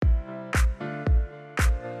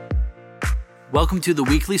Welcome to the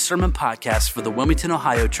weekly sermon podcast for the Wilmington,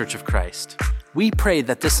 Ohio Church of Christ. We pray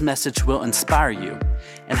that this message will inspire you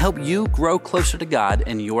and help you grow closer to God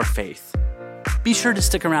in your faith. Be sure to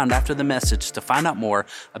stick around after the message to find out more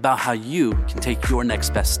about how you can take your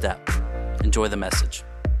next best step. Enjoy the message.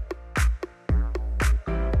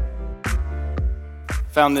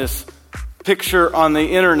 Found this picture on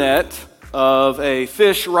the internet of a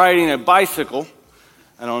fish riding a bicycle.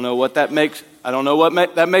 I don't know what that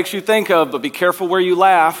makes you think of, but be careful where you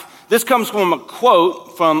laugh. This comes from a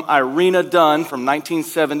quote from Irina Dunn from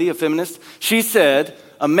 1970, a feminist. She said,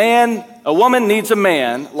 a woman needs a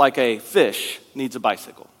man like a fish needs a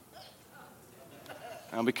bicycle.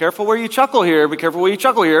 Now be careful where you chuckle here.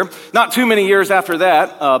 Not too many years after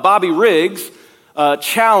that, Bobby Riggs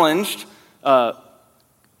challenged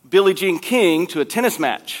Billie Jean King to a tennis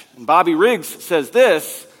match. And Bobby Riggs says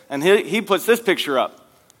this, and he puts this picture up.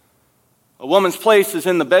 A woman's place is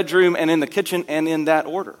in the bedroom and in the kitchen and in that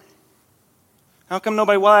order. How come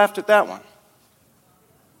nobody laughed at that one?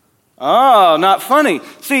 Oh, not funny.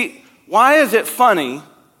 See, why is it funny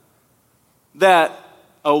that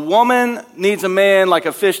a woman needs a man like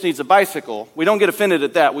a fish needs a bicycle? We don't get offended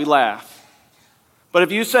at that, we laugh. But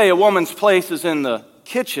if you say a woman's place is in the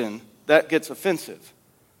kitchen, that gets offensive.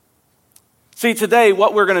 See, today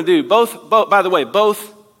what we're going to do,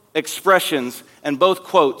 both expressions and both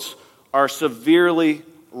quotes are severely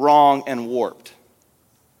wrong and warped.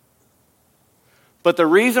 But the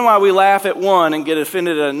reason why we laugh at one and get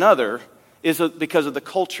offended at another is because of the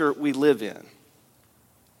culture we live in.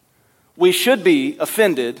 We should be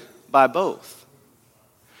offended by both.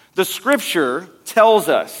 The Scripture tells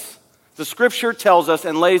us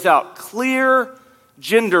and lays out clear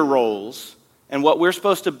gender roles and what we're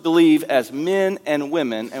supposed to believe as men and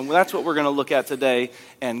women, and that's what we're going to look at today,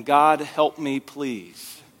 and God help me please.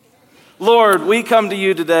 Lord, we come to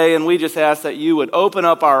you today and we just ask that you would open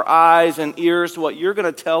up our eyes and ears to what you're going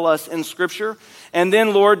to tell us in Scripture. And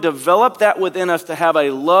then, Lord, develop that within us to have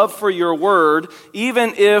a love for your word,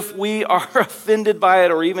 even if we are offended by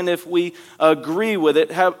it or even if we agree with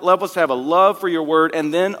it. Help us to have a love for your word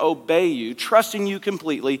and then obey you, trusting you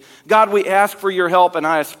completely. God, we ask for your help, and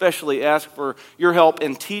I especially ask for your help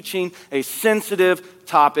in teaching a sensitive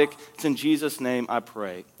topic. It's in Jesus' name I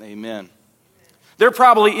pray. Amen. There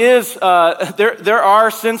probably is, there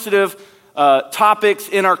are sensitive topics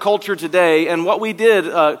in our culture today, and what we did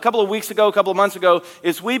a couple of months ago,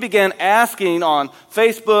 is we began asking on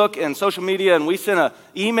Facebook and social media, and we sent an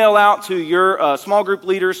email out to your small group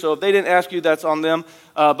leaders, so if they didn't ask you, that's on them.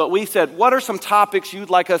 But we said, what are some topics you'd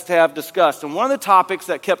like us to have discussed? And one of the topics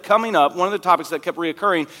that kept coming up, one of the topics that kept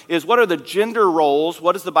reoccurring is, what are the gender roles?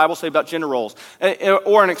 What does the Bible say about gender roles?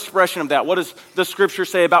 Or an expression of that. What does the Scripture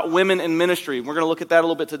say about women in ministry? We're going to look at that a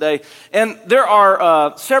little bit today. And there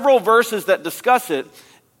are several verses that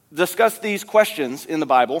discuss these questions in the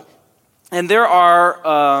Bible. And there are,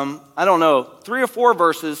 3 or 4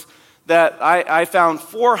 verses that I found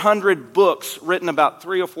 400 books written about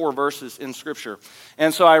 3 or 4 verses in Scripture.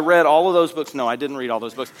 And so I read all of those books. No, I didn't read all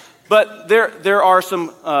those books. But there are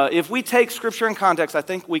some, if we take Scripture in context, I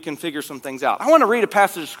think we can figure some things out. I want to read a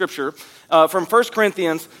passage of Scripture from 1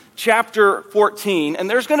 Corinthians chapter 14. And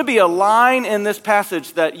there's going to be a line in this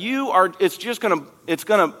passage that it's going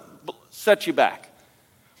to set you back.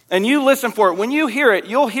 And you listen for it. When you hear it,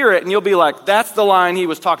 you'll hear it and you'll be like, that's the line he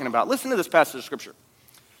was talking about. Listen to this passage of Scripture.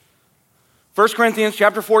 1 Corinthians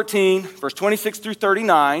chapter 14, verse 26 through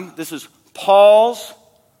 39. This is Paul's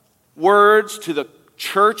words to the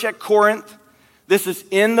church at Corinth. This is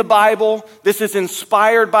in the Bible. This is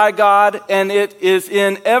inspired by God, and it is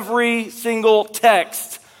in every single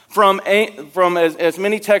text from as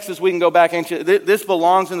many texts as we can go back into. This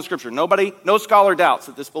belongs in the Scripture. No scholar doubts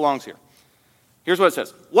that this belongs here. Here's what it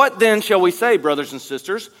says. What then shall we say, brothers and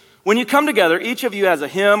sisters? When you come together, each of you has a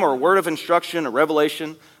hymn or a word of instruction, a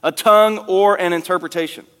revelation, a tongue, or an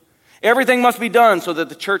interpretation. Everything must be done so that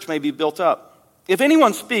the church may be built up. If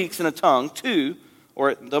anyone speaks in a tongue, 2,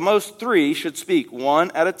 or at the most 3, should speak,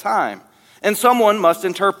 1 at a time. And someone must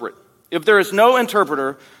interpret. If there is no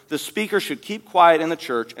interpreter, the speaker should keep quiet in the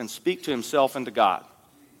church and speak to himself and to God.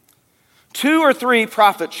 2 or 3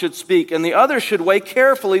 prophets should speak, and the others should weigh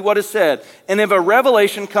carefully what is said. And if a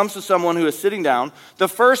revelation comes to someone who is sitting down, the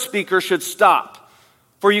first speaker should stop.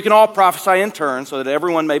 For you can all prophesy in turn, so that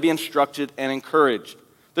everyone may be instructed and encouraged.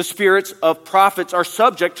 The spirits of prophets are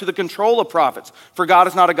subject to the control of prophets, for God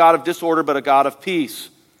is not a God of disorder, but a God of peace,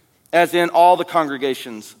 as in all the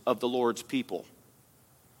congregations of the Lord's people.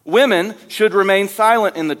 Women should remain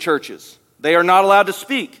silent in the churches. They are not allowed to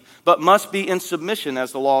speak, but must be in submission,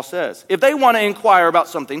 as the law says. If they want to inquire about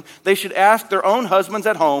something, they should ask their own husbands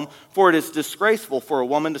at home, for it is disgraceful for a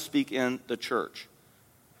woman to speak in the church.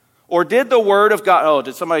 Or did the word of God... Oh,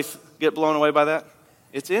 did somebody get blown away by that?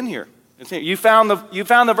 It's in here. It's in here. You found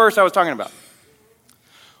the verse I was talking about.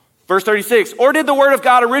 Verse 36, or did the word of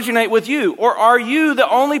God originate with you? Or are you the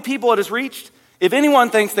only people it has reached? If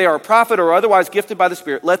anyone thinks they are a prophet or otherwise gifted by the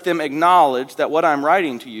Spirit, let them acknowledge that what I'm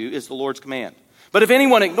writing to you is the Lord's command. But if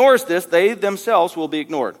anyone ignores this, they themselves will be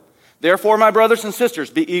ignored. Therefore, my brothers and sisters,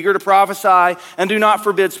 be eager to prophesy and do not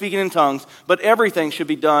forbid speaking in tongues, but everything should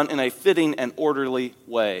be done in a fitting and orderly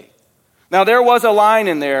way. Now, there was a line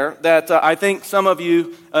in there that I think some of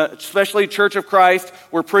you, especially Church of Christ,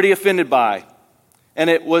 were pretty offended by. And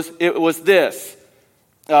it was this,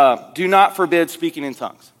 do not forbid speaking in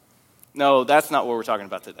tongues. No, that's not what we're talking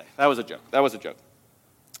about today. That was a joke.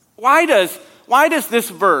 Why does this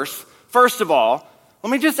verse, first of all, let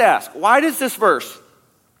me just ask, why does this verse,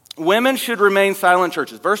 women should remain silent in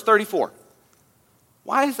churches, verse 34,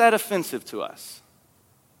 why is that offensive to us?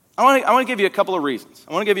 I want to give you a couple of reasons.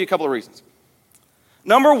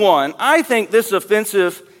 Number one, I think this is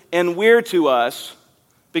offensive and weird to us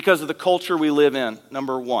because of the culture we live in,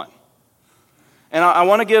 number one. And I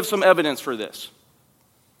want to give some evidence for this.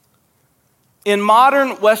 In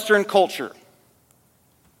modern Western culture,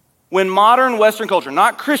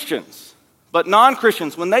 not Christians, but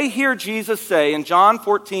non-Christians, when they hear Jesus say in John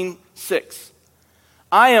 14:6,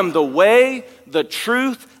 I am the way, the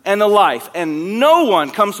truth, and the life, and no one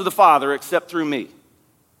comes to the Father except through me.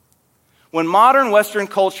 When modern Western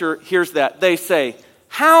culture hears that, they say,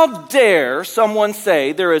 how dare someone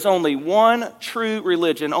say there is only one true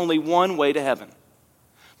religion, only one way to heaven?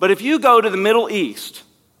 But if you go to the Middle East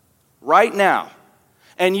right now,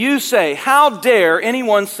 and you say, how dare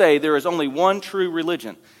anyone say there is only one true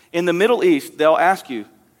religion? In the Middle East, they'll ask you,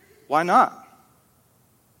 why not?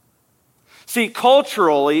 See,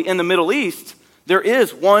 culturally in the Middle East, there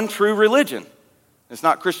is one true religion. It's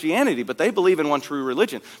not Christianity, but they believe in one true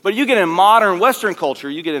religion. But you get in modern Western culture,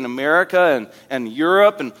 you get in America and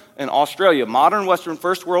Europe and Australia, modern Western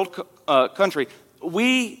first world country,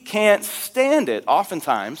 we can't stand it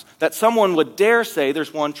oftentimes that someone would dare say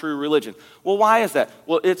there's one true religion. Well, why is that?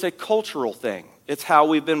 Well, it's a cultural thing. It's how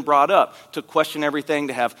we've been brought up, to question everything,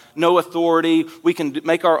 to have no authority. We can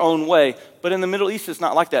make our own way. But in the Middle East, it's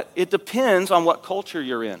not like that. It depends on what culture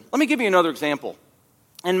you're in. Let me give you another example.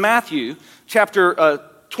 In Matthew chapter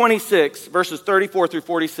 26, verses 34 through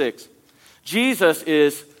 46, Jesus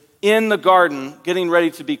is in the garden getting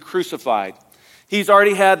ready to be crucified. He's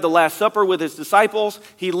already had the Last Supper with his disciples.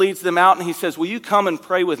 He leads them out and he says, will you come and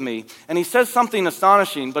pray with me? And he says something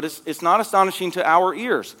astonishing, but it's not astonishing to our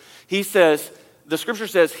ears. He says, the scripture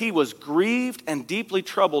says, he was grieved and deeply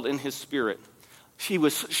troubled in his spirit. He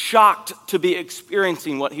was shocked to be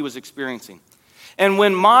experiencing what he was experiencing. And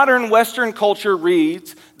when modern Western culture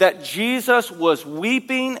reads that Jesus was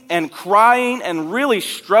weeping and crying and really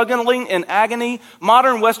struggling in agony,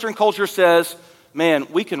 modern Western culture says, man,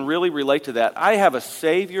 we can really relate to that. I have a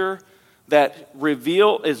Savior that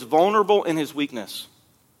is vulnerable in his weakness.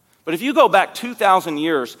 But if you go back 2,000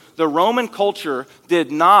 years, the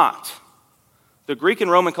Greek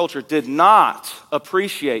and Roman culture did not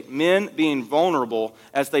appreciate men being vulnerable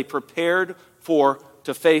as they prepared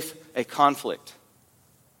to face a conflict.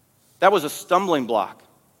 That was a stumbling block.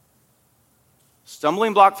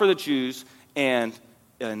 Stumbling block for the Jews and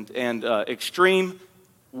extreme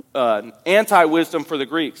anti-wisdom for the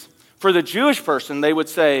Greeks. For the Jewish person, they would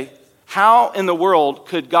say, how in the world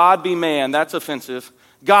could God be man? That's offensive.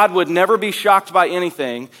 God would never be shocked by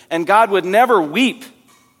anything, and God would never weep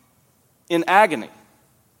in agony.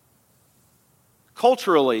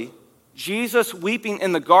 Culturally, Jesus weeping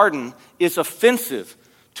in the garden is offensive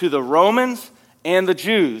to the Romans and the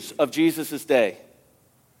Jews of Jesus' day,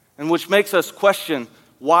 and which makes us question,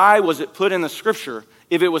 why was it put in the scripture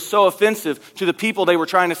if it was so offensive to the people they were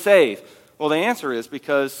trying to save? Well, the answer is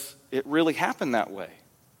because it really happened that way.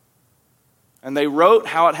 And they wrote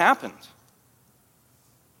how it happened.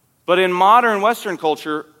 But in modern Western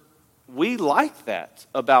culture, we like that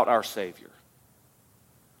about our Savior.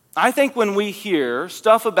 I think when we hear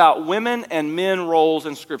stuff about women and men roles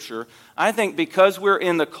in Scripture, I think because we're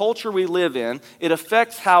in the culture we live in, it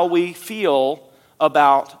affects how we feel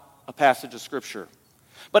about a passage of Scripture.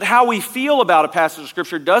 But how we feel about a passage of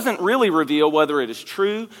Scripture doesn't really reveal whether it is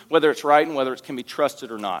true, whether it's right, and whether it can be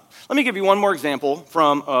trusted or not. Let me give you one more example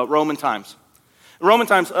from Roman times. Roman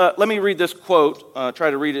times, let me read this quote,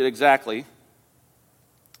 try to read it exactly.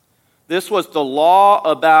 This was the law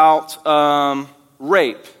about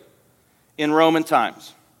rape in Roman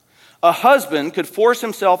times. A husband could force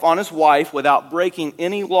himself on his wife without breaking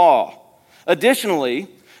any law. Additionally,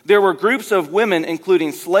 there were groups of women,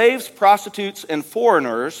 including slaves, prostitutes, and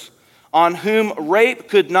foreigners, on whom rape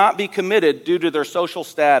could not be committed due to their social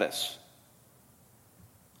status.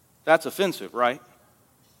 That's offensive, right?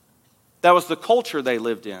 That was the culture they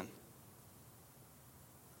lived in.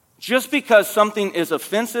 Just because something is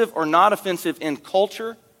offensive or not offensive in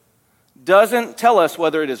culture doesn't tell us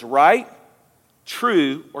whether it is right,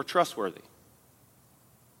 true, or trustworthy.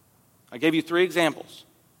 I gave you 3 examples.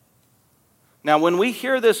 Now, when we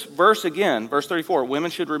hear this verse again, verse 34,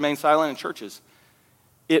 women should remain silent in churches,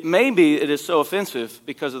 it may be it is so offensive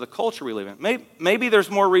because of the culture we live in. Maybe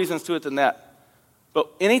there's more reasons to it than that. But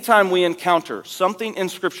anytime we encounter something in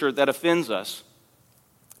Scripture that offends us,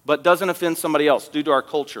 but doesn't offend somebody else due to our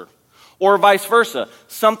culture, or vice versa,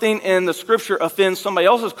 something in the Scripture offends somebody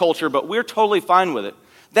else's culture, but we're totally fine with it,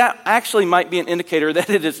 that actually might be an indicator that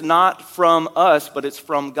it is not from us, but it's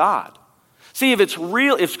from God. See,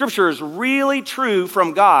 if Scripture is really true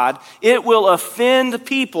from God, it will offend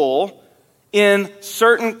people in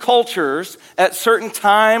certain cultures at certain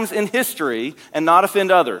times in history and not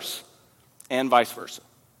offend others, and vice versa.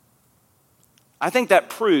 I think that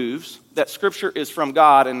proves that Scripture is from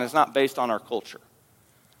God and is not based on our culture.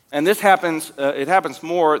 And this happens, it happens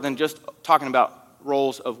more than just talking about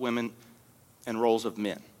roles of women and roles of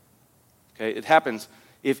men. Okay, it happens,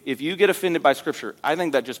 if you get offended by Scripture, I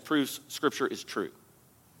think that just proves Scripture is true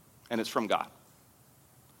and it's from God.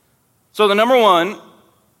 So the number one,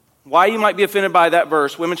 why you might be offended by that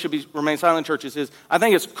verse, women should remain silent in churches, is I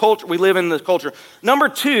think it's culture. We live in this culture. Number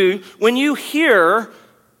 2, when you hear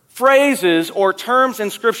phrases or terms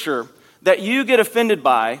in Scripture that you get offended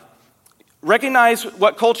by, recognize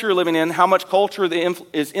what culture you're living in, how much culture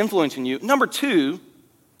is influencing you. Number 2,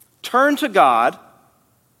 turn to God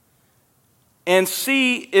and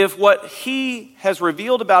see if what He has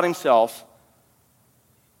revealed about Himself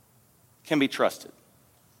can be trusted.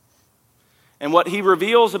 And what He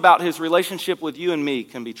reveals about His relationship with you and me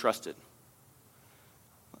can be trusted.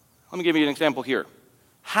 Let me give you an example here.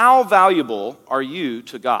 How valuable are you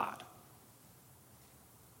to God?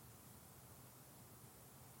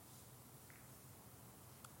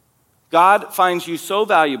 God finds you so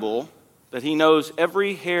valuable that He knows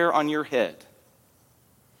every hair on your head.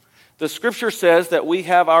 The Scripture says that we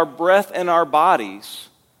have our breath in our bodies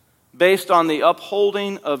based on the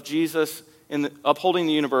upholding of Jesus, upholding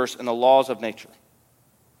the universe and the laws of nature.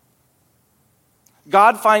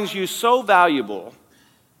 God finds you so valuable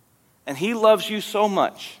and He loves you so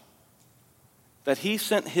much that He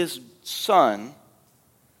sent His Son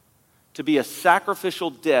to be a sacrificial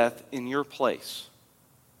death in your place.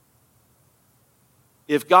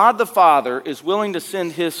 If God the Father is willing to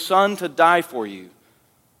send His Son to die for you,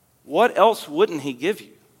 what else wouldn't He give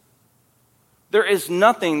you? There is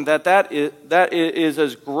nothing that is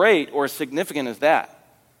as great or as significant as that.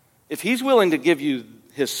 If He's willing to give you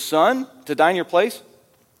His Son to die in your place,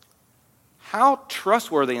 how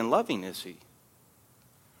trustworthy and loving is He?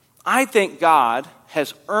 I think God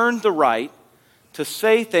has earned the right to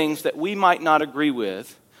say things that we might not agree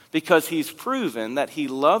with because He's proven that He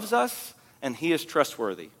loves us and He is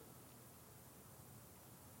trustworthy.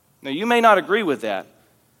 Now, you may not agree with that,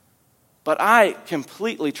 but I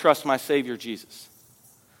completely trust my Savior Jesus.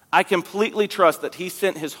 I completely trust that He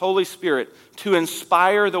sent His Holy Spirit to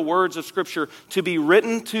inspire the words of Scripture to be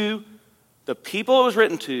written to the people it was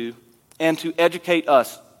written to and to educate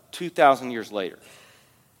us 2,000 years later.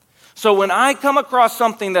 So when I come across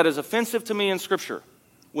something that is offensive to me in Scripture,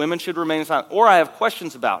 women should remain silent, or I have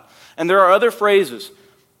questions about, and there are other phrases.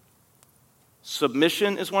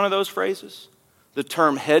 Submission is one of those phrases. The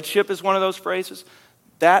term headship is one of those phrases.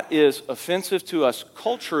 That is offensive to us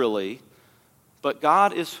culturally, but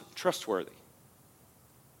God is trustworthy.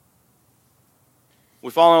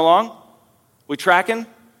 We following along? We tracking?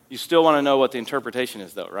 You still want to know what the interpretation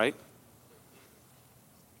is, though, right?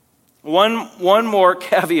 One more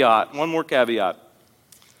caveat.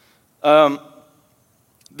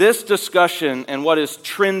 This discussion and what is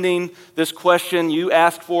trending, this question, you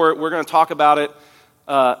asked for it, we're going to talk about it.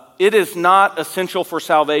 It is not essential for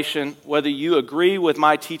salvation whether you agree with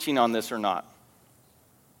my teaching on this or not.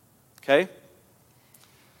 Okay?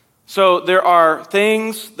 So there are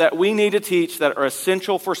things that we need to teach that are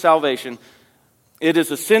essential for salvation. It is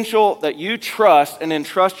essential that you trust and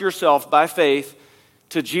entrust yourself by faith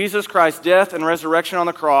to Jesus Christ's death and resurrection on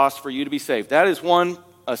the cross for you to be saved. That is one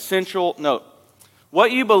essential note.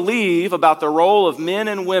 What you believe about the role of men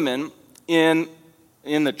and women in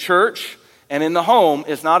the church and in the home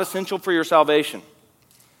is not essential for your salvation.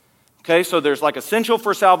 Okay, so there's like essential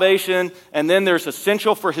for salvation, and then there's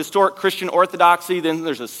essential for historic Christian orthodoxy, then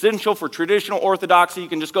there's essential for traditional orthodoxy. You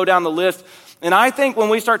can just go down the list. And I think when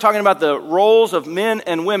we start talking about the roles of men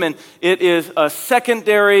and women, it is a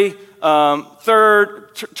secondary,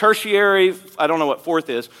 third, tertiary, I don't know what fourth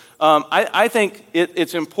is. I think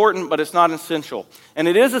it's important, but it's not essential. And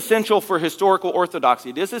it is essential for historical orthodoxy.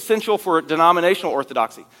 It is essential for denominational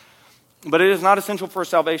orthodoxy. But it is not essential for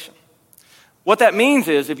salvation. What that means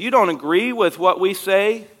is if you don't agree with what we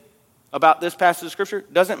say about this passage of Scripture,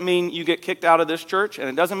 it doesn't mean you get kicked out of this church, and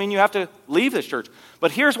it doesn't mean you have to leave this church.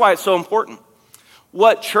 But here's why it's so important.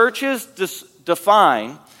 What churches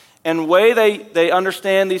define and the way they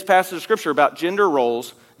understand these passages of Scripture about gender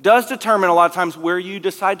roles does determine a lot of times where you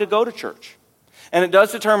decide to go to church. And it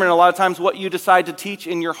does determine a lot of times what you decide to teach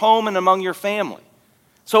in your home and among your family.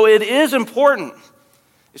 So it is important.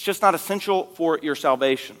 It's just not essential for your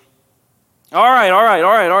salvation. All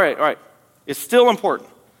right. It's still important.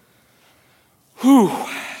 Whew.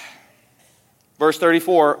 Verse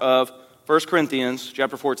 34 of 1 Corinthians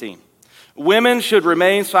chapter 14. Women should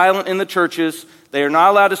remain silent in the churches. They are not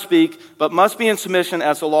allowed to speak, but must be in submission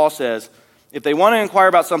as the law says. If they want to inquire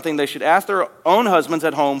about something, they should ask their own husbands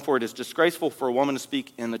at home, for it is disgraceful for a woman to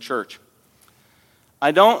speak in the church.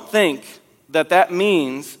 I don't think that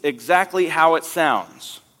means exactly how it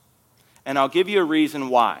sounds. And I'll give you a reason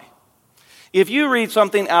why. If you read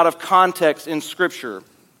something out of context in Scripture,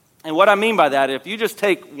 and what I mean by that, if you just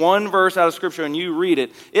take one verse out of Scripture and you read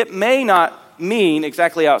it, it may not mean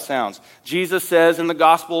exactly how it sounds. Jesus says in the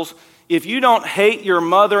Gospels, if you don't hate your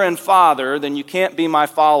mother and father, then you can't be my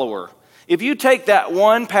follower. If you take that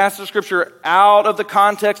one passage of Scripture out of the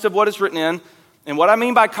context of what it's written in, and what I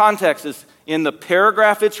mean by context is in the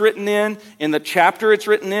paragraph it's written in the chapter it's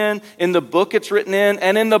written in the book it's written in,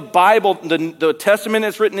 and in the Bible, the Testament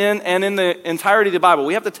it's written in, and in the entirety of the Bible.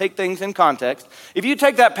 We have to take things in context. If you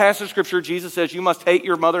take that passage of Scripture, Jesus says you must hate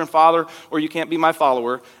your mother and father or you can't be my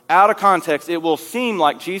follower, out of context, it will seem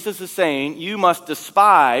like Jesus is saying you must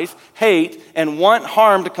despise, hate, and want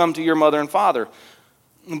harm to come to your mother and father.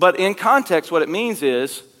 But in context, what it means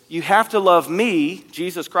is you have to love me,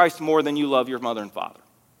 Jesus Christ, more than you love your mother and father.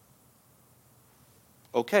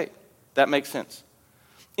 Okay, that makes sense.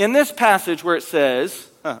 In this passage where it says,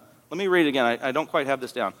 let me read it again. I don't quite have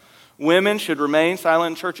this down. Women should remain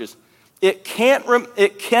silent in churches. It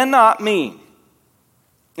cannot mean,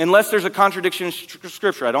 unless there's a contradiction in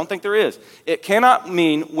Scripture, I don't think there is. It cannot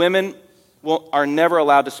mean women are never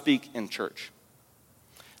allowed to speak in church.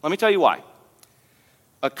 Let me tell you why.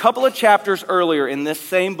 A couple of chapters earlier in this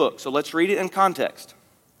same book, so let's read it in context.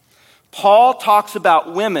 Paul talks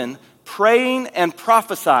about women praying and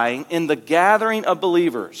prophesying in the gathering of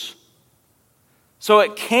believers. So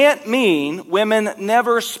it can't mean women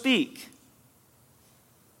never speak.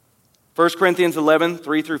 1 Corinthians 11,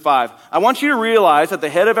 3 through 5. I want you to realize that the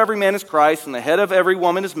head of every man is Christ, and the head of every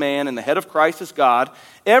woman is man, and the head of Christ is God.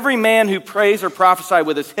 Every man who prays or prophesies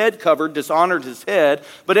with his head covered dishonors his head,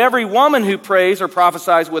 but every woman who prays or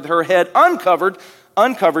prophesies with her head uncovered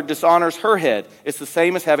dishonors her head. It's the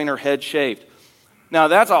same as having her head shaved. Now,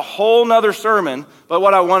 that's a whole nother sermon, but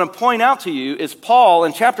what I want to point out to you is Paul,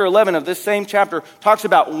 in chapter 11 of this same chapter, talks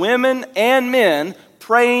about women and men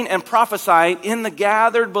praying and prophesying in the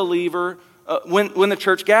gathered believer when the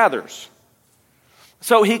church gathers.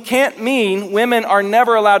 So he can't mean women are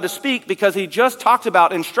never allowed to speak because he just talked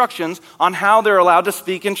about instructions on how they're allowed to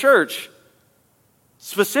speak in church,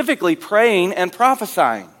 specifically praying and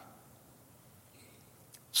prophesying.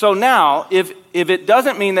 So now, if it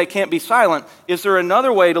doesn't mean they can't be silent, is there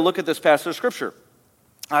another way to look at this passage of Scripture?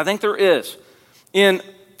 I think there is. In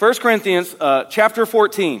 1 Corinthians chapter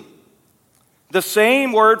 14, the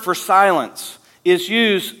same word for silence is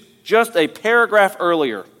used just a paragraph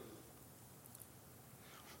earlier,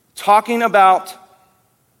 talking about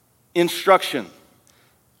instruction.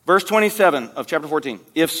 Verse 27 of chapter 14.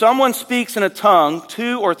 If someone speaks in a tongue,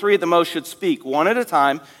 2 or 3 at the most should speak, one at a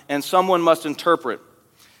time, and someone must interpret.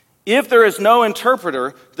 If there is no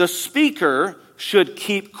interpreter, the speaker should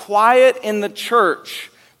keep quiet in the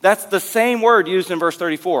church. That's the same word used in verse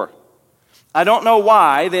 34. I don't know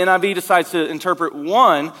why the NIV decides to interpret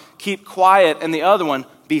one, keep quiet, and the other one,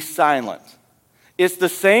 be silent. It's the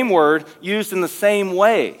same word used in the same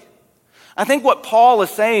way. I think what Paul is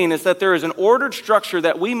saying is that there is an ordered structure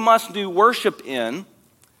that we must do worship in.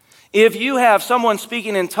 If you have someone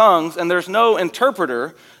speaking in tongues and there's no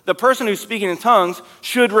interpreter, the person who's speaking in tongues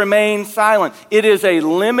should remain silent. It is a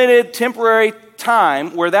limited temporary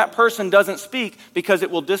time where that person doesn't speak because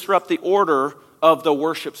it will disrupt the order of the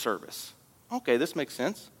worship service. Okay, this makes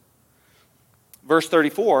sense. Verse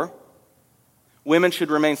 34, women should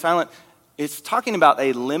remain silent. It's talking about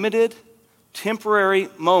a limited, temporary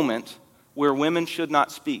moment where women should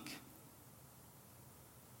not speak.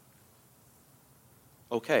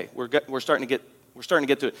 Okay, we're starting to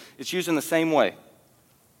get to it. It's used in the same way.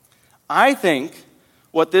 I think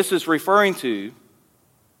what this is referring to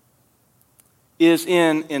is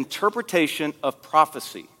in interpretation of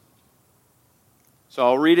prophecy. So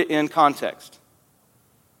I'll read it in context.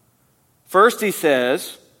 First he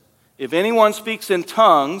says, if anyone speaks in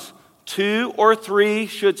tongues, 2 or 3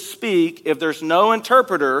 should speak. If there's no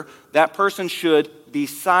interpreter, that person should be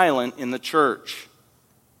silent in the church.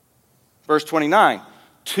 Verse 29,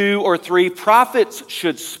 2 or 3 prophets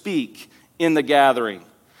should speak in the gathering.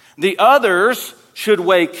 The others should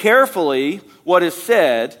weigh carefully what is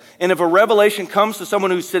said, and if a revelation comes to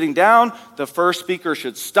someone who's sitting down, the first speaker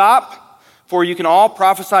should stop, for you can all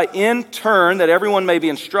prophesy in turn that everyone may be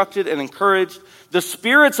instructed and encouraged. The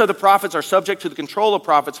spirits of the prophets are subject to the control of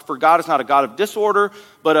prophets, for God is not a God of disorder,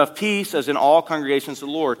 but of peace, as in all congregations of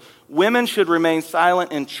the Lord. Women should remain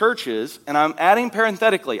silent in churches, and I'm adding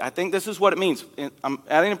parenthetically, I think this is what it means. I'm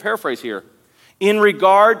adding a paraphrase here. In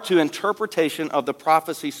regard to interpretation of the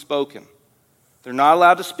prophecy spoken. They're not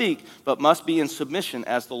allowed to speak, but must be in submission,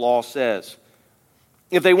 as the law says.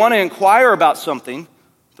 If they want to inquire about something,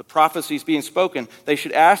 the prophecies being spoken, they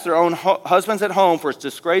should ask their own husbands at home, for it's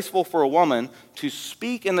disgraceful for a woman to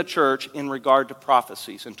speak in the church in regard to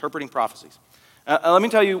prophecies, interpreting prophecies. Let me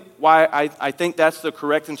tell you why I think that's the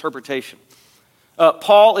correct interpretation.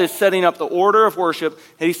 Paul is setting up the order of worship,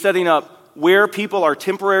 and he's setting up where people are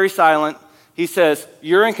temporarily silent. He says,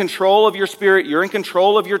 you're in control of your spirit, you're in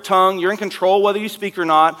control of your tongue, you're in control whether you speak or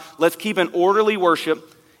not. Let's keep an orderly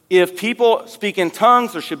worship. If people speak in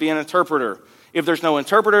tongues, there should be an interpreter. If there's no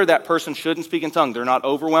interpreter, that person shouldn't speak in tongues. They're not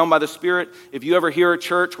overwhelmed by the Spirit. If you ever hear a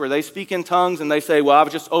church where they speak in tongues and they say, well, I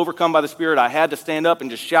was just overcome by the Spirit, I had to stand up and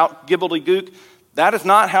just shout gibbledy-gook, that is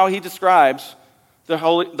not how he describes the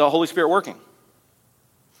Holy Spirit working.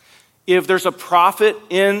 If there's a prophet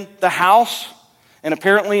in the house, and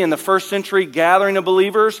apparently in the first century gathering of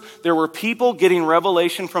believers, there were people getting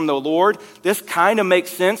revelation from the Lord. This kind of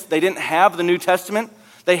makes sense. They didn't have the New Testament.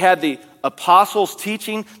 They had the apostles'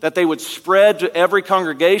 teaching that they would spread to every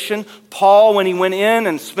congregation. Paul, when he went in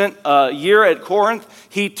and spent a year at Corinth,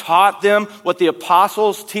 he taught them what the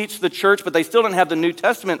apostles teach the church, but they still didn't have the New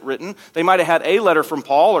Testament written. They might have had a letter from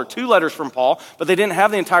Paul or 2 letters from Paul, but they didn't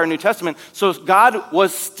have the entire New Testament. So God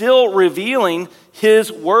was still revealing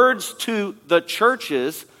his words to the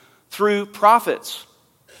churches through prophets.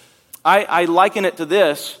 I liken it to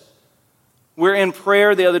this. We're in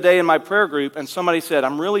prayer the other day in my prayer group, and somebody said,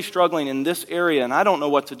 I'm really struggling in this area, and I don't know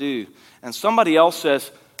what to do. And somebody else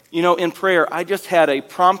says, in prayer, I just had a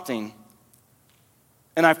prompting,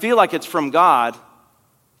 and I feel like it's from God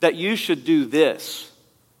that you should do this.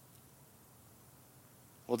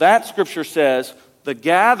 Well, that scripture says the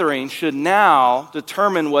gathering should now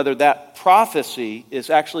determine whether that prophecy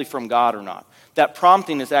is actually from God or not. That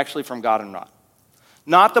prompting is actually from God or not.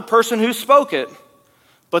 Not the person who spoke it,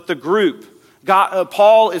 but the group.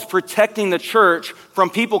 Paul is protecting the church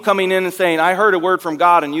from people coming in and saying, I heard a word from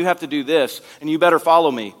God and you have to do this and you better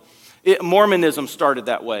follow me. Mormonism started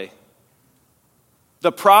that way.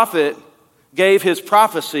 The prophet gave his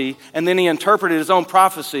prophecy and then he interpreted his own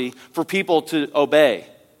prophecy for people to obey.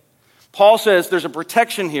 Paul says there's a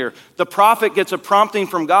protection here. The prophet gets a prompting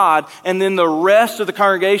from God, and then the rest of the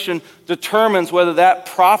congregation determines whether that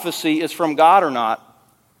prophecy is from God or not.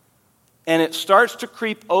 And it starts to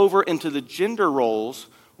creep over into the gender roles,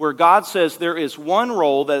 where God says there is one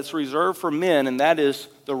role that is reserved for men, and that is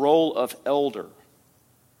the role of elder.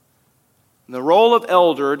 And the role of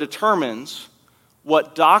elder determines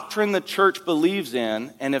what doctrine the church believes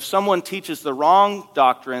in, and if someone teaches the wrong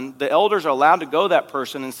doctrine, the elders are allowed to go to that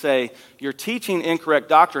person and say, you're teaching incorrect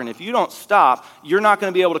doctrine. If you don't stop, you're not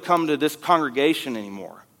going to be able to come to this congregation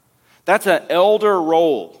anymore. That's an elder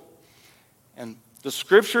role. And the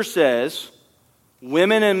scripture says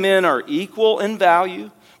women and men are equal in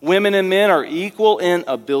value. Women and men are equal in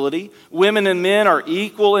ability. Women and men are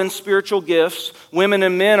equal in spiritual gifts. Women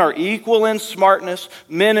and men are equal in smartness.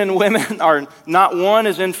 Men and women are not one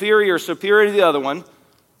is inferior or superior to the other one.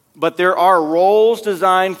 But there are roles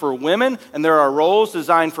designed for women and there are roles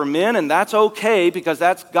designed for men, and that's okay because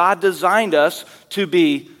that's God designed us to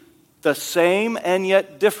be the same and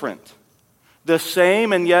yet different. The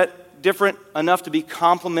same and yet different enough to be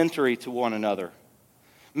complementary to one another.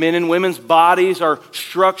 Men and women's bodies are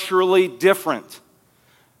structurally different.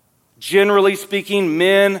 Generally speaking,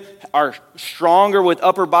 men are stronger with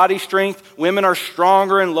upper body strength. Women are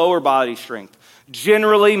stronger in lower body strength.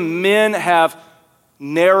 Generally, men have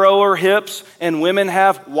narrower hips and women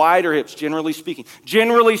have wider hips, generally speaking.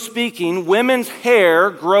 Generally speaking, women's hair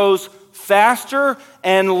grows faster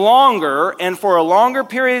and longer and for a longer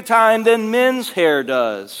period of time than men's hair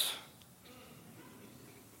does.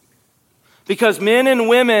 Because men and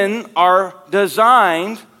women are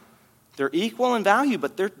designed, they're equal in value,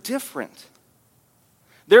 but they're different.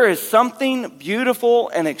 There is something beautiful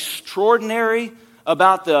and extraordinary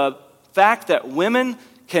about the fact that women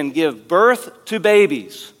can give birth to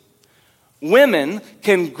babies. Women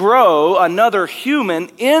can grow another human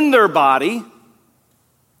in their body,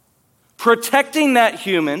 protecting that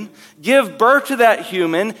human, give birth to that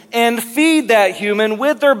human, and feed that human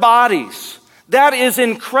with their bodies. That is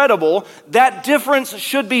incredible. That difference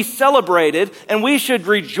should be celebrated, and we should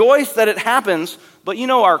rejoice that it happens. But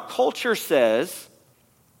our culture says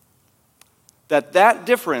that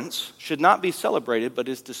difference should not be celebrated, but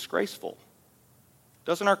is disgraceful.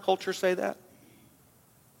 Doesn't our culture say that?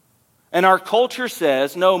 And our culture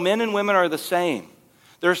says, no, men and women are the same.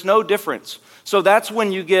 There's no difference. So that's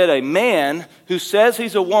when you get a man who says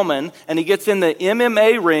he's a woman, and he gets in the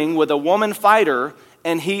MMA ring with a woman fighter,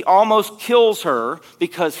 and he almost kills her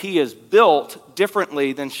because he is built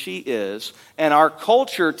differently than she is. And our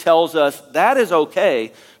culture tells us that is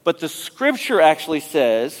okay, but the scripture actually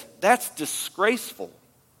says that's disgraceful.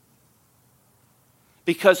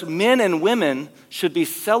 Because men and women should be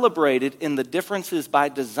celebrated in the differences by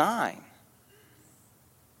design.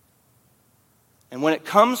 And when it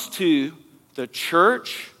comes to the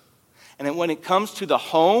church, and when it comes to the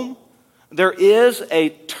home, there is a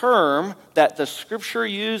term that the scripture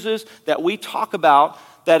uses that we talk about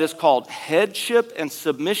that is called headship and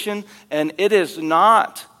submission, and it is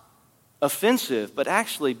not offensive, but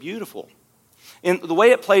actually beautiful. And the way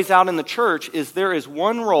it plays out in the church is there is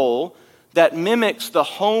one role that mimics the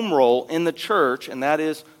home role in the church, and that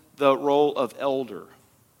is the role of elder.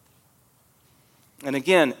 And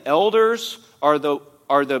again, elders are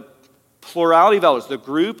the plurality of elders, the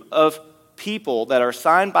group of people that are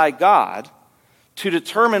assigned by God to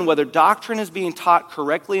determine whether doctrine is being taught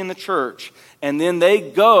correctly in the church, and then they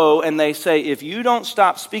go and they say, if you don't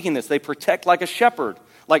stop speaking this, they protect like a shepherd,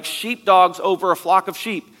 like sheepdogs over a flock of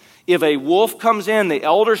sheep. If a wolf comes in, the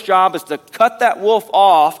elder's job is to cut that wolf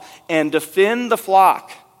off and defend the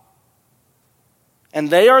flock.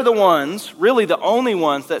 And they are the ones, really the only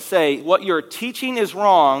ones, that say what you're teaching is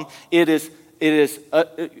wrong. It is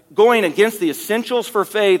going against the essentials for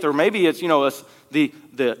faith, or maybe it's the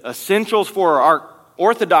essentials for our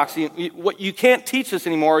orthodoxy. What you can't teach this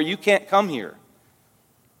anymore, or you can't come here.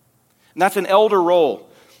 And that's an elder role.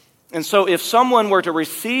 And so if someone were to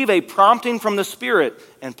receive a prompting from the Spirit,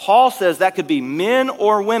 and Paul says that could be men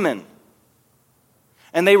or women,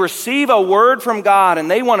 and they receive a word from God and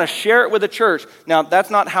they want to share it with the church. Now, that's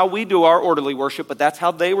not how we do our orderly worship, but that's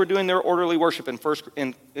how they were doing their orderly worship in 1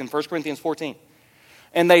 Corinthians 14.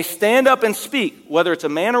 And they stand up and speak, whether it's a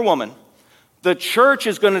man or woman. The church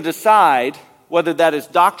is going to decide whether that is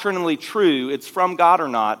doctrinally true, it's from God or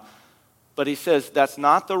not. But he says that's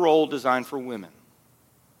not the role designed for women.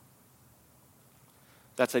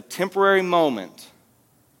 That's a temporary moment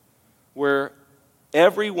where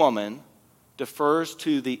every woman defers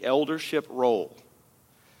to the eldership role,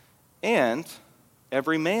 and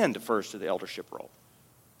every man defers to the eldership role.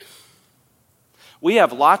 We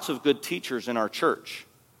have lots of good teachers in our church,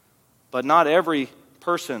 but not every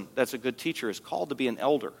person that's a good teacher is called to be an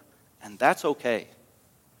elder, and that's okay.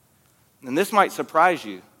 And this might surprise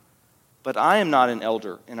you, but I am not an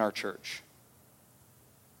elder in our church.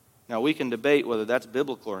 Now, we can debate whether that's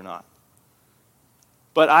biblical or not.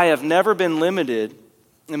 But I have never been limited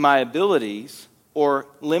in my abilities or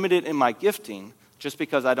limited in my gifting just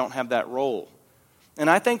because I don't have that role. And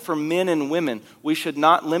I think for men and women, we should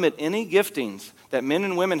not limit any giftings that men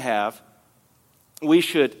and women have. We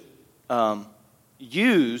should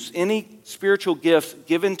use any spiritual gifts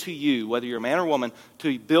given to you, whether you're a man or woman,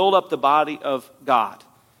 to build up the body of God.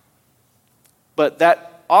 But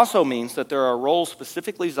that also means that there are roles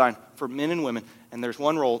specifically designed for men and women, and there's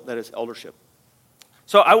one role that is eldership.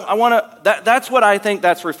 So I want to, that's what I think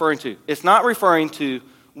that's referring to. It's not referring to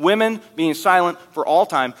women being silent for all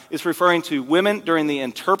time. It's referring to women during the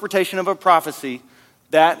interpretation of a prophecy.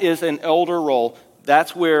 That is an elder role.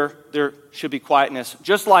 That's where there should be quietness.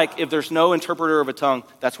 Just like if there's no interpreter of a tongue,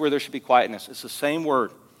 that's where there should be quietness. It's the same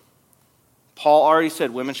word. Paul already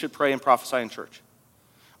said women should pray and prophesy in church.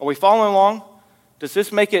 Are we following along? Does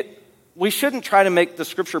this make it, we shouldn't try to make the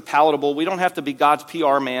scripture palatable. We don't have to be God's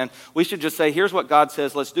PR man. We should just say, here's what God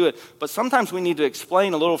says, let's do it. But sometimes we need to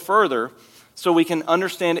explain a little further so we can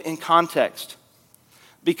understand it in context.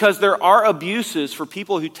 because there are abuses for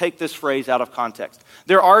people who take this phrase out of context.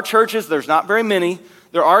 There are churches, there's not very many,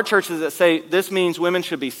 there are churches that say this means women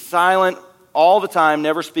should be silent all the time,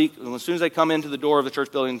 never speak as soon as they come into the door of the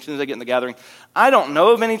church building, as soon as they get in the gathering. I don't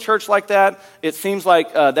know of any church like that. It seems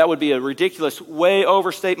like that would be a ridiculous, way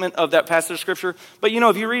overstatement of that passage of Scripture. But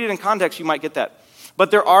if you read it in context, you might get that.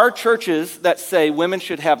 But there are churches that say women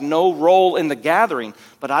should have no role in the gathering.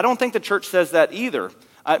 But I don't think the church says that either.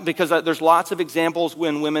 Because there's lots of examples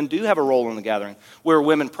when women do have a role in the gathering. Where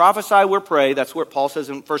women prophesy, we pray. That's what Paul says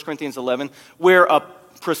in 1 Corinthians 11. Where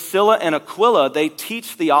Priscilla and Aquila, they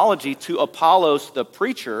teach theology to Apollos, the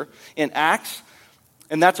preacher, in Acts.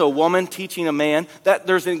 And that's a woman teaching a man.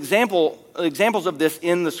 There's examples of this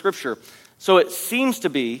in the Scripture. So it seems to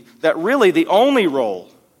be that really the only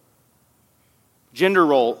role, gender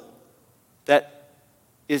role, that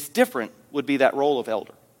is different would be that role of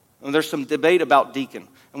elder. And there's some debate about deacon.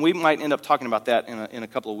 And we might end up talking about that in a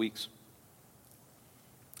couple of weeks.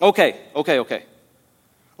 Okay.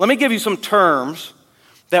 Let me give you some terms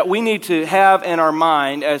that we need to have in our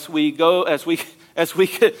mind as we get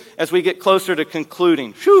closer to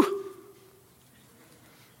concluding. Whew.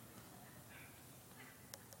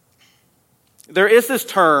 There is this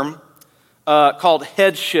term called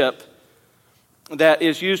headship that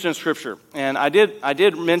is used in Scripture. And I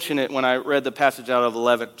did mention it when I read the passage out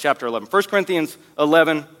of chapter 11. 1 Corinthians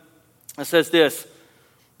 11, it says this: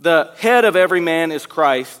 the head of every man is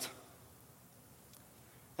Christ.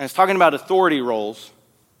 And it's talking about authority roles.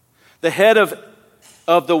 The head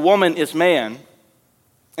of the woman is man,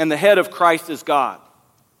 and the head of Christ is God.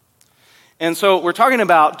 And so we're talking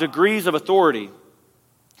about degrees of authority.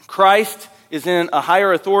 Christ is in a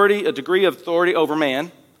higher authority, a degree of authority over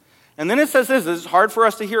man. And then it says this is hard for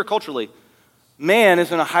us to hear culturally. Man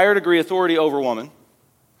is in a higher degree of authority over woman.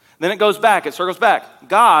 Then it goes back, it circles back.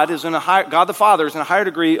 God the Father is in a higher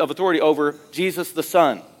degree of authority over Jesus the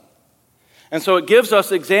Son. And so it gives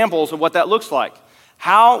us examples of what that looks like.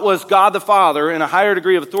 How was God the Father in a higher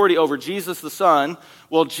degree of authority over Jesus the Son?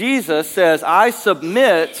 Well, Jesus says, I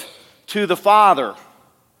submit to the Father.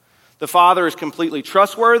 The Father is completely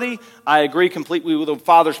trustworthy. I agree completely with the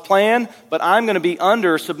Father's plan, but I'm going to be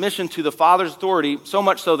under submission to the Father's authority, so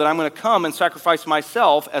much so that I'm going to come and sacrifice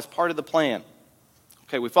myself as part of the plan.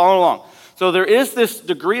 Okay, we follow along. So there is this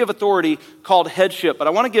degree of authority called headship, but I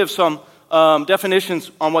want to give some definitions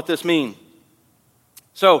on what this means.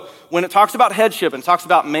 So when it talks about headship and talks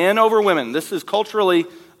about man over women, this is culturally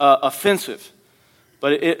offensive,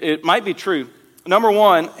 but it might be true. Number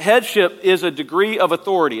one, headship is a degree of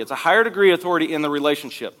authority. It's a higher degree of authority in the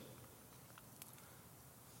relationship.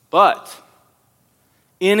 But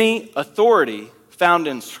any authority found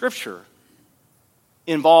in Scripture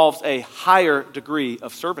involves a higher degree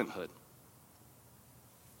of servanthood.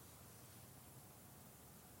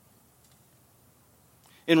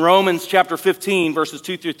 In Romans chapter 15, verses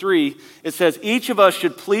 2 through 3, it says, each of us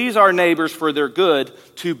should please our neighbors for their good,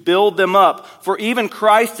 to build them up. For even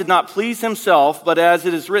Christ did not please himself, but as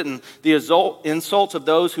it is written, the insults of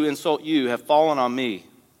those who insult you have fallen on me.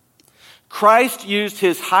 Christ used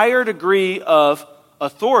his higher degree of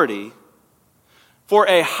authority for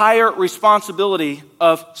a higher responsibility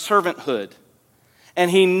of servanthood. And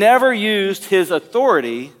he never used his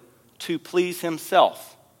authority to please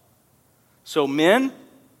himself. So men,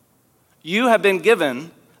 you have been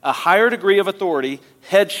given a higher degree of authority,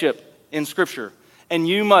 headship in Scripture. And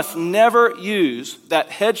you must never use that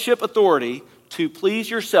headship authority to please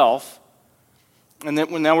yourself. And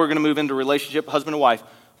then now we're going to move into relationship, husband and wife.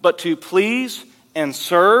 But to please and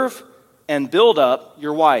serve and build up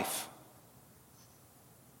your wife.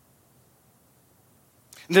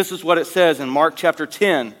 And this is what it says in Mark chapter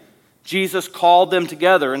 10. Jesus called them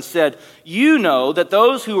together and said, you know that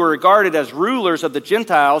those who are regarded as rulers of the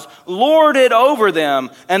Gentiles lord it over them,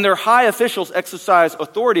 and their high officials exercise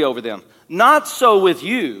authority over them. Not so with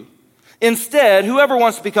you. Instead, whoever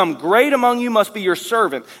wants to become great among you must be your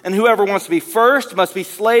servant, and whoever wants to be first must be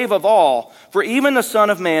slave of all. For even the Son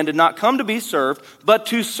of Man did not come to be served, but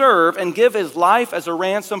to serve and give his life as a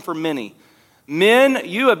ransom for many. Men,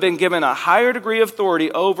 you have been given a higher degree of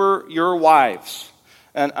authority over your wives.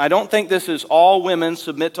 And I don't think this is all women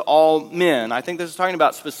submit to all men. I think this is talking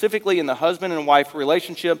about specifically in the husband and wife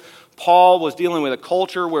relationship. Paul was dealing with a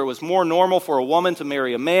culture where it was more normal for a woman to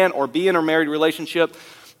marry a man or be in a married relationship.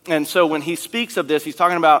 And so when he speaks of this, he's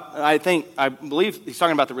talking about, I believe he's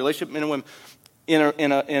talking about the relationship men and women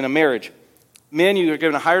in a marriage. Men, you are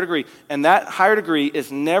given a higher degree. And that higher degree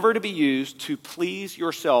is never to be used to please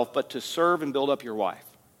yourself, but to serve and build up your wife.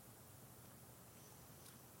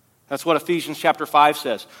 That's what Ephesians chapter 5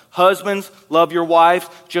 says. Husbands, love your wives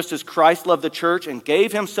just as Christ loved the church and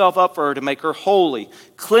gave himself up for her to make her holy,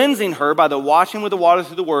 cleansing her by the washing with the water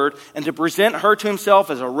through the word, and to present her to himself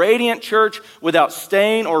as a radiant church without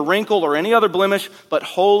stain or wrinkle or any other blemish, but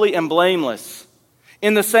holy and blameless.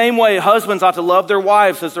 In the same way, husbands ought to love their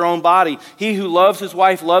wives as their own body. He who loves his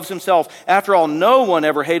wife loves himself. After all, no one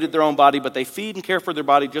ever hated their own body, but they feed and care for their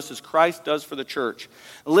body just as Christ does for the church.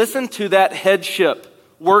 Listen to that headship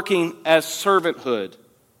working as servanthood.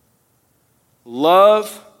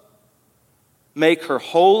 Love, make her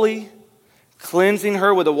holy, cleansing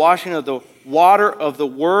her with the washing of the water of the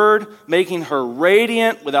word, making her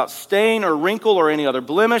radiant without stain or wrinkle or any other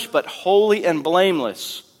blemish, but holy and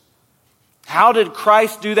blameless. How did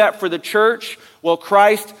Christ do that for the church? Well,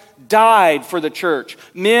 Christ died for the church.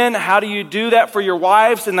 Men, how do you do that for your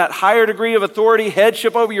wives in that higher degree of authority,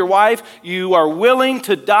 headship over your wife? You are willing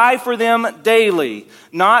to die for them daily,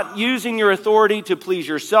 not using your authority to please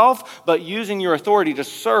yourself, but using your authority to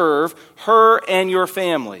serve her and your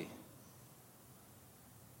family.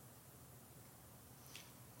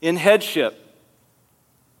 In headship,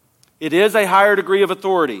 it is a higher degree of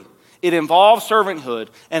authority. It involves servanthood,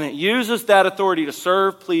 and it uses that authority to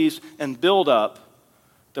serve, please, and build up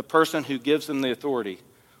the person who gives them the authority.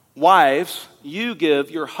 Wives, you give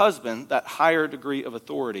your husband that higher degree of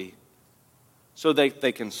authority so they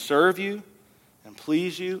can serve you and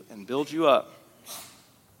please you and build you up.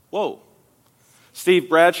 Whoa. Steve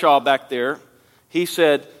Bradshaw back there, he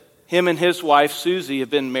said him and his wife, Susie, have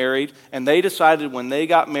been married, and they decided when they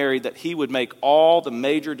got married that he would make all the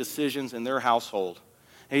major decisions in their household.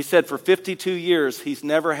 And he said for 52 years, he's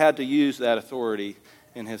never had to use that authority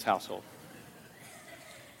in his household.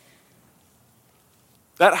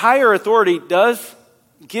 That higher authority does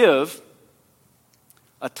give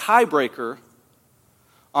a tiebreaker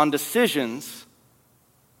on decisions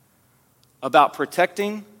about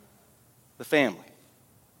protecting the family.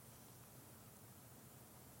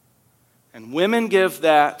 And women give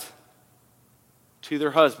that to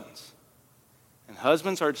their husbands. And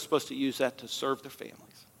husbands are supposed to use that to serve their families.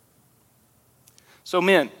 So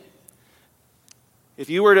men,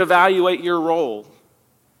 if you were to evaluate your role,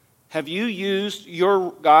 have you used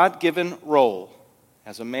your God-given role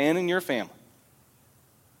as a man in your family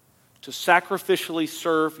to sacrificially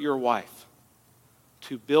serve your wife,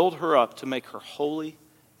 to build her up, to make her holy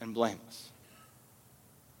and blameless?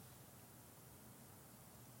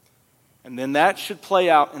 And then that should play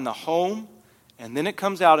out in the home, and then it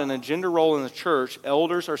comes out in a gender role in the church.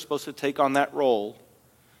 Elders are supposed to take on that role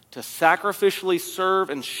to sacrificially serve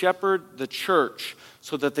and shepherd the church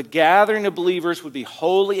so that the gathering of believers would be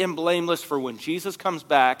holy and blameless for when Jesus comes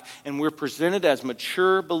back and we're presented as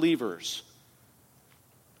mature believers.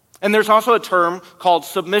 And there's also a term called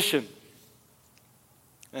submission.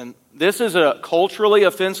 And this is a culturally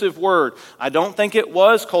offensive word. I don't think it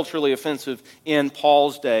was culturally offensive in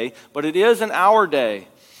Paul's day, but it is in our day.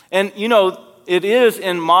 And you know, it is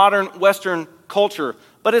in modern Western culture,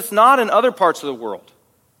 but it's not in other parts of the world.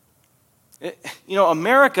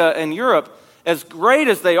 America and Europe, as great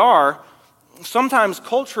as they are, sometimes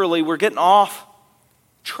culturally we're getting off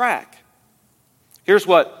track. Here's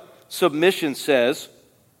what submission says.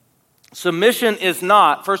 Submission is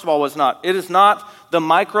not, first of all, it is not the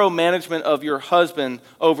micromanagement of your husband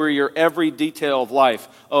over your every detail of life.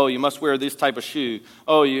 Oh, you must wear this type of shoe.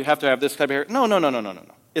 Oh, you have to have this type of hair. No.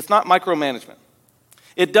 It's not micromanagement.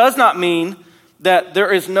 It does not mean that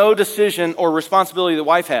there is no decision or responsibility the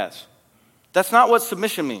wife has. That's not what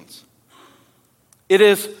submission means. It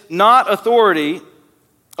is not authority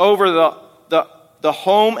over the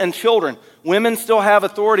home and children. Women still have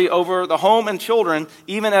authority over the home and children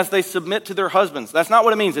even as they submit to their husbands. That's not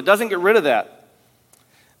what it means. It doesn't get rid of that.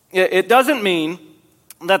 It doesn't mean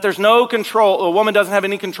that there's no control, a woman doesn't have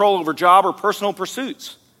any control over job or personal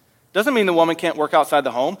pursuits. Doesn't mean the woman can't work outside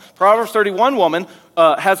the home. Proverbs 31 woman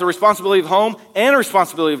has a responsibility of home and a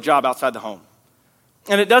responsibility of job outside the home.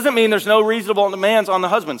 And it doesn't mean there's no reasonable demands on the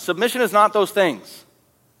husband. Submission is not those things.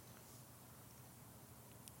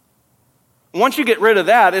 Once you get rid of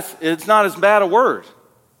that, it's not as bad a word.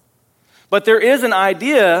 But there is an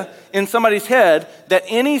idea in somebody's head that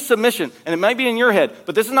any submission, and it might be in your head,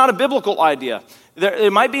 but this is not a biblical idea.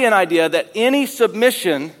 It might be an idea that any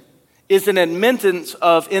submission is an admittance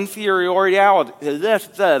of inferiority,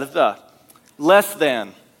 less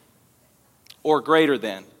than or greater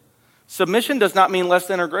than. Submission does not mean less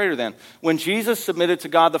than or greater than. When Jesus submitted to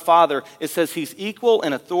God the Father, it says he's equal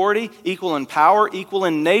in authority, equal in power, equal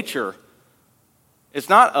in nature. It's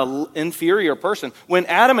not an inferior person. When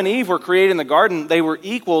Adam and Eve were created in the garden, they were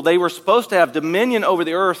equal. They were supposed to have dominion over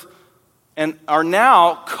the earth and are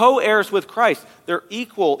now co-heirs with Christ. They're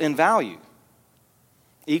equal in value.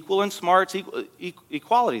 Equal in smarts,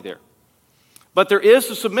 equality there. But there is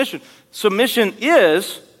a submission. Submission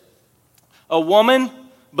is a woman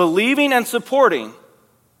believing and supporting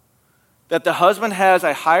that the husband has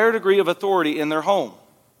a higher degree of authority in their home.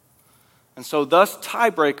 And so thus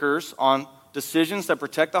tiebreakers on decisions that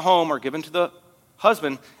protect the home are given to the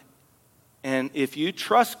husband. And if you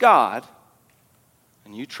trust God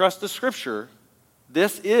and you trust the Scripture,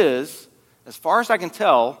 this is, as far as I can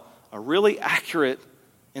tell, a really accurate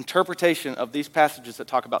interpretation of these passages that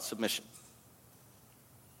talk about submission.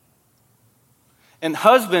 And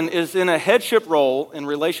husband is in a headship role in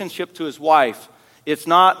relationship to his wife. It's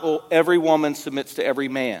not, well, every woman submits to every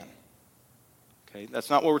man. Okay, that's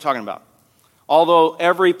not what we're talking about. Although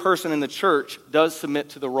every person in the church does submit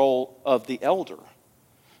to the role of the elder.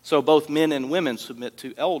 So both men and women submit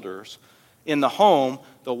to elders. In the home,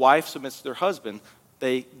 the wife submits to their husband.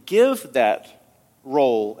 They give that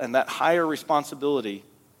role and that higher responsibility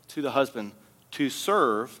to the husband to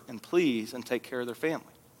serve and please and take care of their family.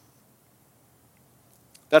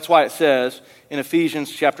 That's why it says in Ephesians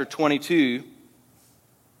chapter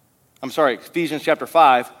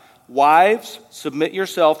 5, wives, submit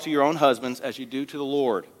yourself to your own husbands as you do to the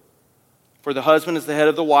Lord. For the husband is the head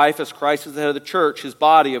of the wife, as Christ is the head of the church, his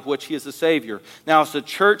body, of which he is the Savior. Now, as the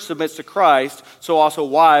church submits to Christ, so also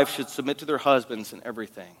wives should submit to their husbands in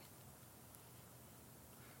everything.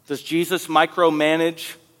 Does Jesus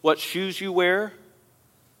micromanage what shoes you wear?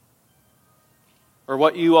 Or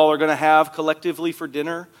what you all are going to have collectively for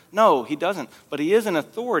dinner? No, he doesn't. But he is an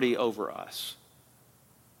authority over us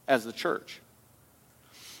as the church.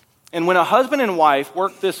 And when a husband and wife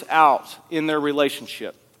work this out in their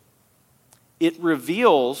relationship, it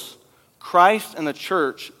reveals Christ and the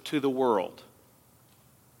church to the world.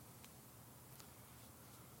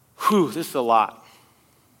 Whew, this is a lot.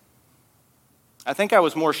 I think I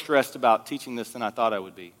was more stressed about teaching this than I thought I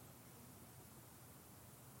would be.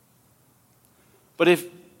 But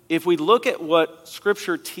if we look at what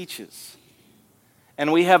Scripture teaches,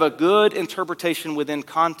 and we have a good interpretation within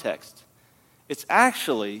context, it's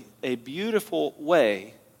actually a beautiful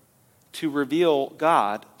way to reveal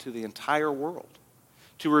God to the entire world,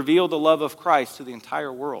 to reveal the love of Christ to the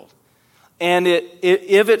entire world. And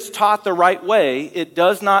if it's taught the right way, it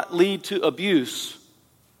does not lead to abuse,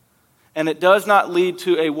 and it does not lead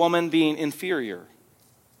to a woman being inferior.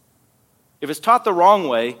 If it's taught the wrong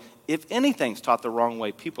way, if anything's taught the wrong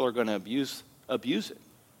way, people are going to abuse it.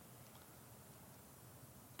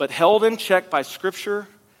 But held in check by Scripture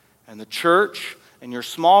and the church and your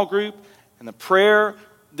small group and the prayer,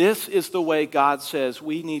 this is the way God says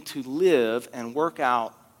we need to live and work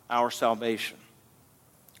out our salvation.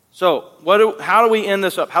 So, how do we end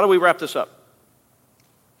this up? How do we wrap this up?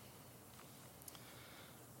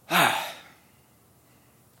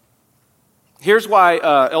 Here's why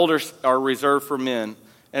elders are reserved for men.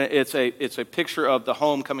 And it's a picture of the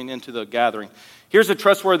home coming into the gathering. Here's a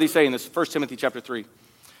trustworthy saying. This is 1 Timothy chapter 3.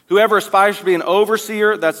 Whoever aspires to be an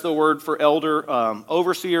overseer, that's the word for elder,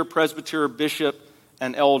 overseer, presbyter, bishop,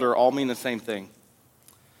 and elder all mean the same thing.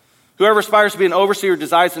 Whoever aspires to be an overseer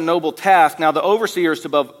desires a noble task. Now the overseer is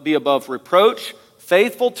to be above reproach,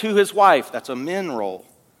 faithful to his wife. That's a men role.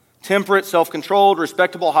 Temperate, self-controlled,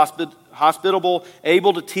 respectable, hospitable,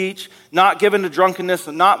 able to teach, not given to drunkenness,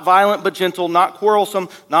 not violent but gentle, not quarrelsome,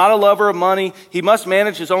 not a lover of money. He must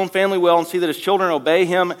manage his own family well and see that his children obey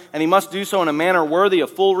him, and he must do so in a manner worthy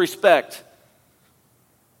of full respect.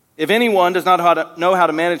 If anyone does not know how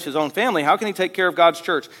to manage his own family, how can he take care of God's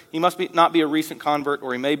church? He must not be a recent convert,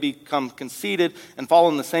 or he may become conceited and fall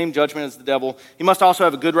in the same judgment as the devil. He must also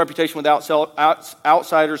have a good reputation with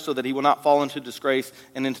outsiders so that he will not fall into disgrace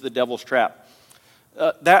and into the devil's trap.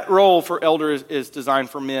 That role for elder is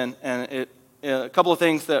designed for men, and a couple of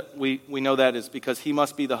things that we know that is because he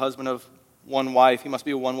must be the husband of one wife. He must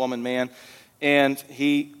be a one-woman man, and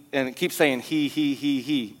it keeps saying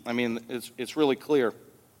he. I mean, it's really clear.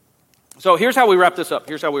 So here's how we wrap this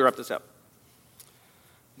up.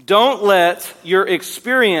 Don't let your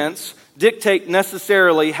experience dictate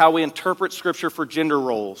necessarily how we interpret Scripture for gender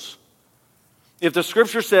roles. If the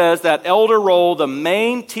Scripture says that elder role, the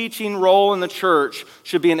main teaching role in the church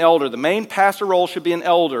should be an elder, the main pastor role should be an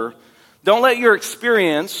elder, don't let your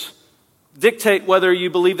experience dictate whether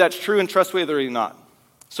you believe that's true and trustworthy or not.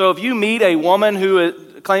 So if you meet a woman who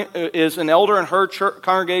is an elder in her church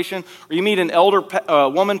congregation, or you meet an elder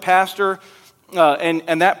woman pastor,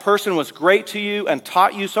 and that person was great to you and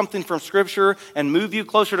taught you something from Scripture and moved you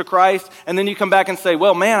closer to Christ, and then you come back and say,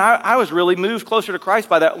 well, man, I was really moved closer to Christ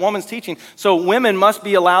by that woman's teaching, so women must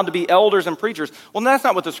be allowed to be elders and preachers. Well, that's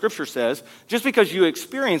not what the Scripture says. Just because you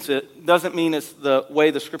experience it doesn't mean it's the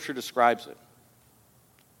way the Scripture describes it.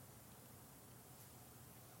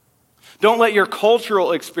 Don't let your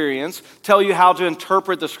cultural experience tell you how to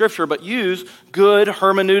interpret the Scripture, but use good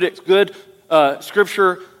hermeneutics, good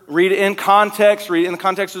Scripture. Read it in context, read it in the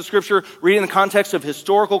context of the Scripture, read it in the context of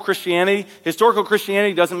historical Christianity. Historical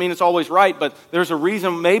Christianity doesn't mean it's always right, but there's a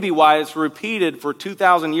reason maybe why it's repeated for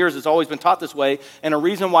 2,000 years. It's always been taught this way, and a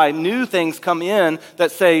reason why new things come in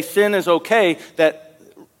that say sin is okay, that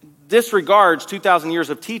disregards 2,000 years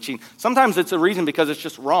of teaching. Sometimes it's a reason because it's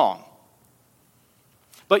just wrong.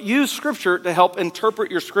 But use Scripture to help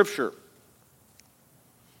interpret your Scripture.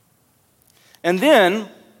 And then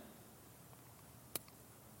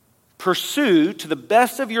pursue to the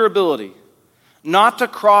best of your ability not to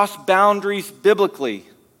cross boundaries biblically.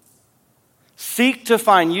 Seek to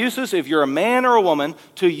find uses, if you're a man or a woman,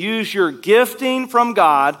 to use your gifting from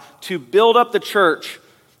God to build up the church.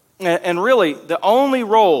 And really, the only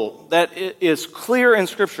role that is clear in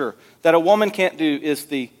Scripture that a woman can't do is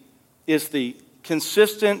the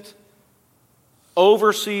consistent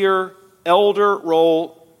overseer, elder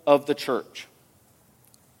role of the church.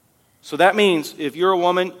 So that means if you're a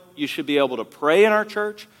woman, you should be able to pray in our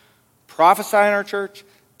church, prophesy in our church,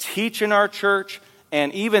 teach in our church,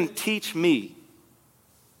 and even teach me.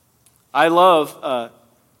 I love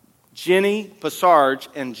Jenny Passarge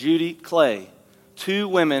and Judy Clay, two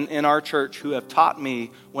women in our church who have taught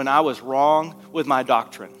me when I was wrong with my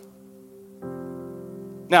doctrine.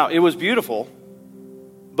 Now, it was beautiful.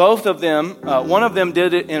 Both of them, one of them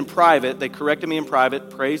did it in private. They corrected me in private,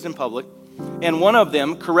 praised in public. And one of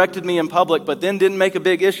them corrected me in public, but then didn't make a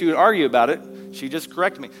big issue and argue about it. She just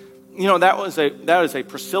corrected me. You know, that is a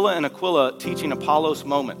Priscilla and Aquila teaching Apollos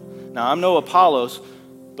moment. Now, I'm no Apollos,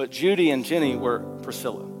 but Judy and Jenny were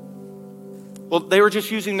Priscilla. Well, they were just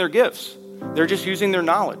using their gifts. They're just using their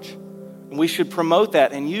knowledge. And we should promote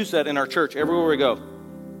that and use that in our church everywhere we go.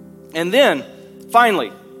 And then,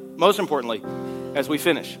 finally, most importantly, as we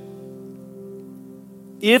finish,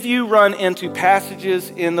 if you run into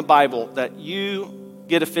passages in the Bible that you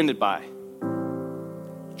get offended by,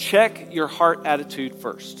 check your heart attitude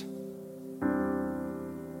first.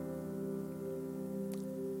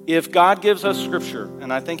 If God gives us Scripture,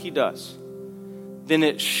 and I think He does, then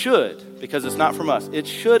it should, because it's not from us, it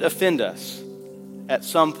should offend us at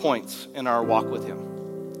some points in our walk with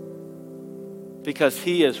Him. Because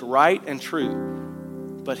He is right and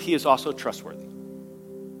true, but He is also trustworthy.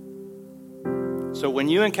 So when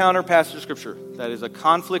you encounter a passage of Scripture that is a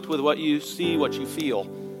conflict with what you see, what you feel,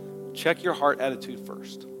 check your heart attitude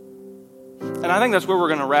first. And I think that's where we're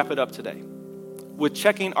going to wrap it up today, with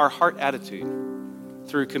checking our heart attitude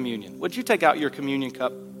through communion. Would you take out your communion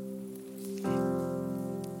cup?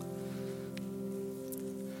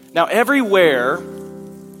 Now, everywhere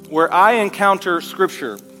where I encounter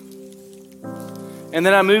Scripture, and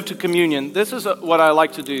then I move to communion, this is what I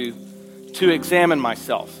like to do to examine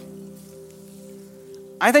myself.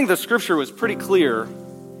 I think the Scripture was pretty clear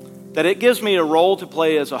that it gives me a role to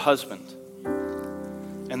play as a husband.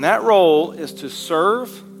 And that role is to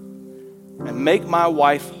serve and make my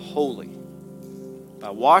wife holy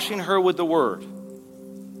by washing her with the Word.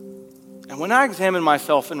 And when I examine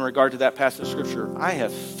myself in regard to that passage of Scripture, I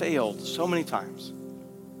have failed so many times.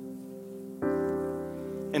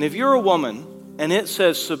 And if you're a woman and it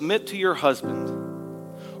says submit to your husband,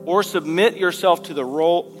 or submit yourself to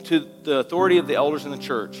the authority of the elders in the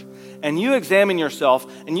church, and you examine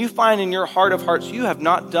yourself and you find in your heart of hearts you have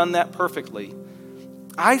not done that perfectly,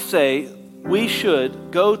 I say we should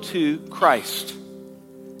go to Christ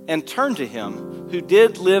and turn to Him who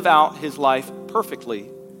did live out His life perfectly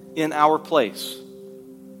in our place.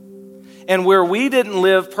 And where we didn't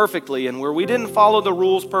live perfectly, and where we didn't follow the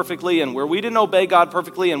rules perfectly, and where we didn't obey God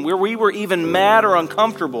perfectly, and where we were even mad or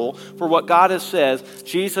uncomfortable for what God has said,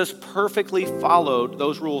 Jesus perfectly followed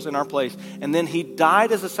those rules in our place. And then He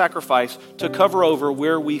died as a sacrifice to cover over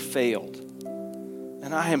where we failed.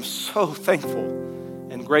 And I am so thankful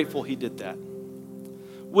and grateful He did that.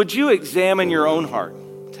 Would you examine your own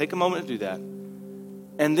heart? Take a moment to do that.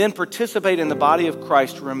 And then participate in the body of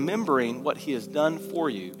Christ, remembering what He has done for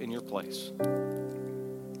you in your place.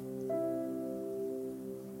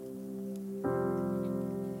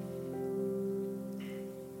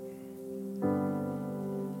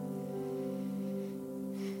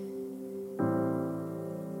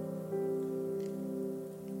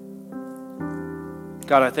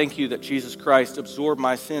 God, I thank you that Jesus Christ absorbed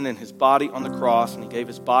my sin in his body on the cross, and he gave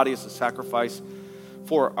his body as a sacrifice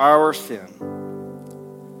for our sin.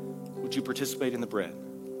 Would you participate in the bread?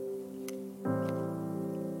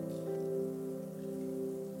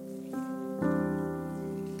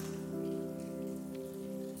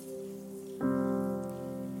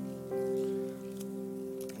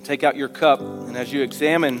 And take out your cup, and as you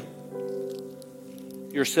examine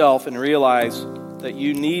yourself and realize that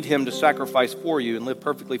you need him to sacrifice for you and live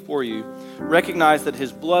perfectly for you, recognize that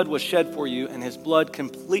his blood was shed for you, and his blood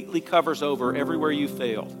completely covers over everywhere you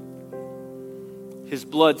failed. His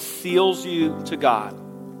blood seals you to God.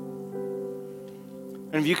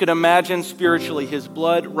 And if you could imagine spiritually, his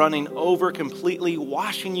blood running over completely,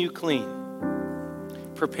 washing you clean,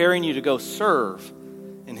 preparing you to go serve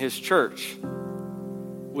in his church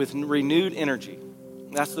with renewed energy.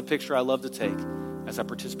 That's the picture I love to take as I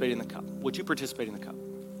participate in the cup. Would you participate in the cup?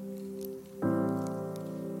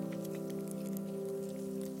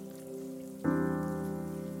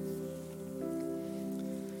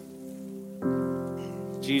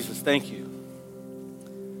 Jesus, thank you.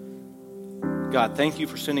 God, thank you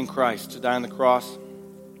for sending Christ to die on the cross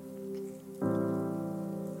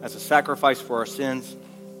as a sacrifice for our sins,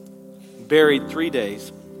 buried 3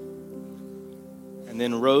 days, and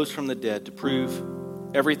then rose from the dead to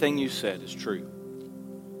prove everything you said is true.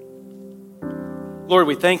 Lord,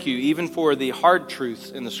 we thank you even for the hard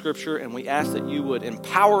truths in the scripture, and we ask that you would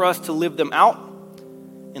empower us to live them out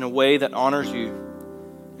in a way that honors you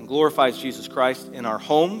and glorifies Jesus Christ in our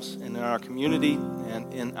homes and in our community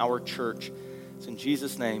and in our church. It's in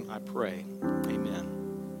Jesus' name I pray.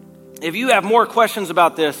 Amen. If you have more questions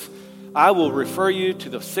about this, I will refer you to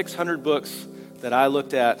the 600 books that I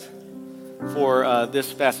looked at for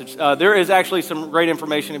this passage. There is actually some great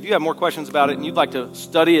information. If you have more questions about it and you'd like to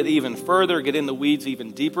study it even further, get in the weeds even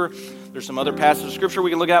deeper, there's some other passages of scripture we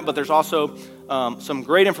can look at, but there's also some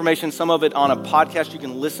great information, some of it on a podcast you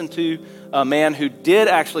can listen to. A man who did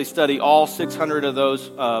actually study all 600 of those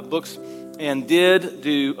books and did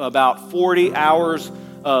do about 40 hours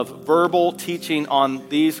of verbal teaching on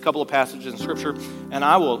these couple of passages in scripture. And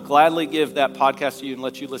I will gladly give that podcast to you and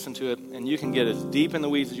let you listen to it. And you can get as deep in the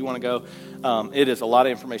weeds as you want to go. It is a lot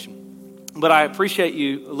of information. But I appreciate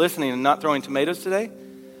you listening and not throwing tomatoes today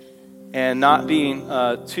and not being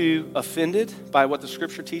too offended by what the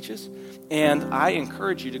scripture teaches. And I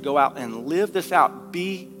encourage you to go out and live this out.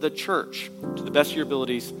 Be the church to the best of your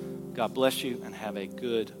abilities. God bless you and have a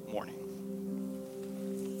good morning.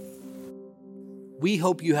 We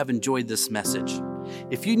hope you have enjoyed this message.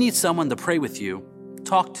 If you need someone to pray with you,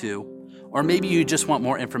 talk to, or maybe you just want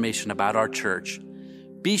more information about our church,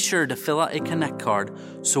 be sure to fill out a Connect card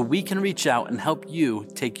so we can reach out and help you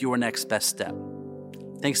take your next best step.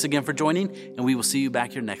 Thanks again for joining, and we will see you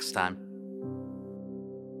back here next time.